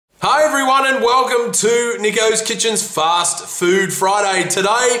Hi everyone and welcome to Nicko's Kitchen's Fast Food Friday.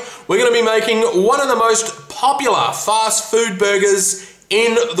 Today we're going to be making one of the most popular fast food burgers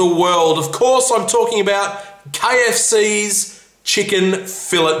in the world. Of course I'm talking about KFC's Chicken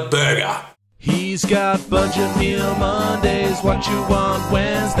Fillet Burger. He's got budget meal Mondays, what you want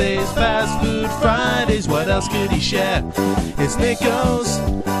Wednesdays, fast food Fridays, what else could he share? It's Nicko's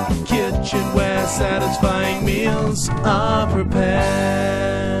Kitchen where satisfying meals are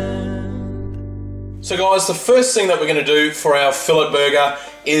prepared. So guys, the first thing that we're going to do for our fillet burger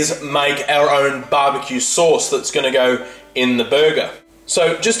is make our own barbecue sauce that's going to go in the burger.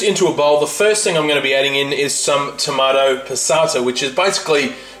 So just into a bowl, the first thing I'm going to be adding in is some tomato passata, which is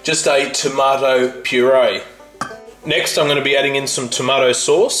basically just a tomato puree. Next, I'm going to be adding in some tomato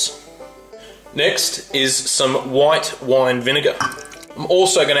sauce. Next is some white wine vinegar. I'm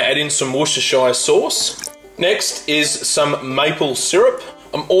also going to add in some Worcestershire sauce. Next is some maple syrup.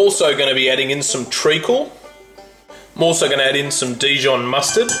 I'm also going to be adding in some treacle. I'm also going to add in some Dijon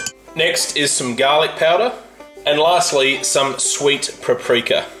mustard. Next is some garlic powder. And lastly, some sweet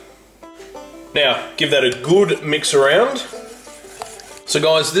paprika. Now, give that a good mix around. So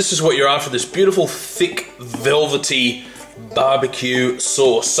guys, this is what you're after, this beautiful, thick, velvety barbecue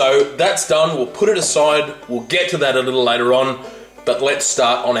sauce. So that's done, we'll put it aside, we'll get to that a little later on, but let's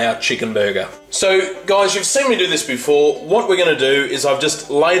start on our chicken burger. So guys, you've seen me do this before. What we're gonna do is I've just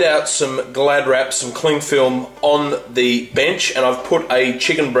laid out some Glad wrap, some cling film on the bench, and I've put a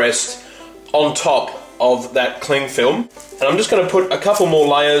chicken breast on top of that cling film. And I'm just gonna put a couple more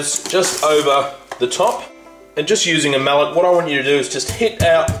layers just over the top. And just using a mallet, what I want you to do is just hit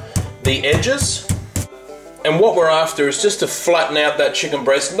out the edges. And what we're after is just to flatten out that chicken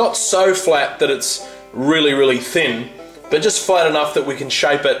breast, not so flat that it's really, really thin, but just flat enough that we can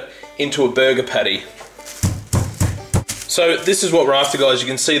shape it into a burger patty. So this is what we're after, guys. You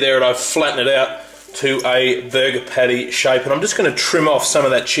can see there that I've flattened it out to a burger patty shape. And I'm just gonna trim off some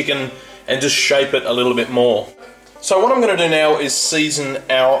of that chicken and just shape it a little bit more. So what I'm going to do now is season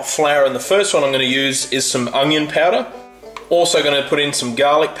our flour, and the first one I'm going to use is some onion powder. Also going to put in some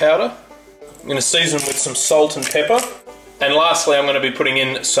garlic powder. I'm going to season with some salt and pepper. And lastly, I'm going to be putting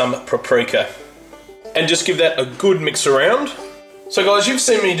in some paprika. And just give that a good mix around. So guys, you've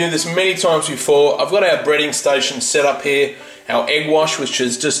seen me do this many times before. I've got our breading station set up here, our egg wash, which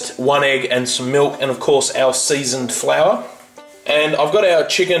is just one egg and some milk, and of course our seasoned flour. And I've got our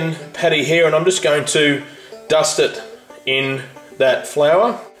chicken patty here, and I'm just going to dust it in that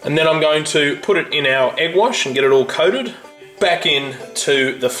flour, and then I'm going to put it in our egg wash and get it all coated back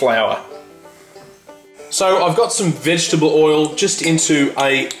into the flour. So I've got some vegetable oil just into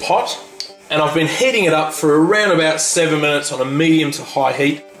a pot, and I've been heating it up for around about 7 minutes on a medium to high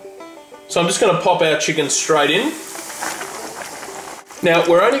heat. So I'm just going to pop our chicken straight in. Now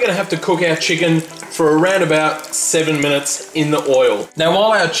we're only going to have to cook our chicken for around about 7 minutes in the oil. Now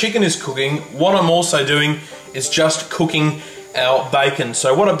while our chicken is cooking, what I'm also doing is just cooking our bacon.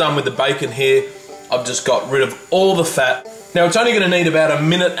 So what I've done with the bacon here, I've just got rid of all the fat. Now it's only going to need about 1.5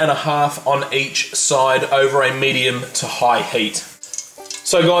 minutes on each side over a medium to high heat.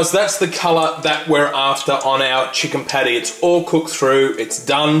 So guys, that's the colour that we're after on our chicken patty. It's all cooked through, it's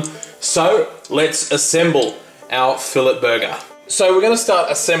done. So let's assemble our fillet burger. So we're going to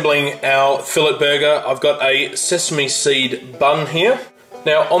start assembling our fillet burger. I've got a sesame seed bun here.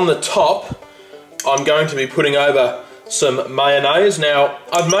 Now on the top, I'm going to be putting over some mayonnaise. Now,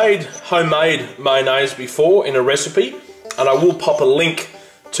 I've made homemade mayonnaise before in a recipe, and I will pop a link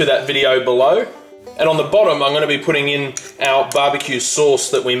to that video below. And on the bottom, I'm going to be putting in our barbecue sauce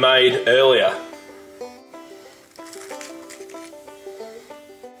that we made earlier.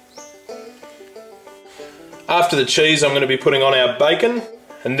 After the cheese, I'm going to be putting on our bacon,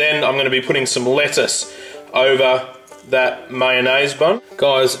 and then I'm going to be putting some lettuce over that mayonnaise bun.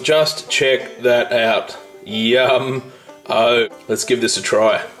 Guys, just check that out. Yum. Oh, let's give this a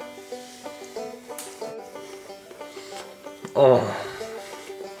try. Oh.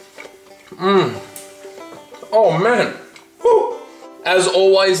 Oh man. Woo. As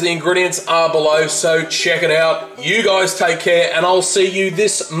always, the ingredients are below, so check it out. You guys take care, and I'll see you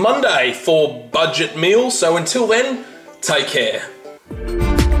this Monday for budget meals. So until then, take care.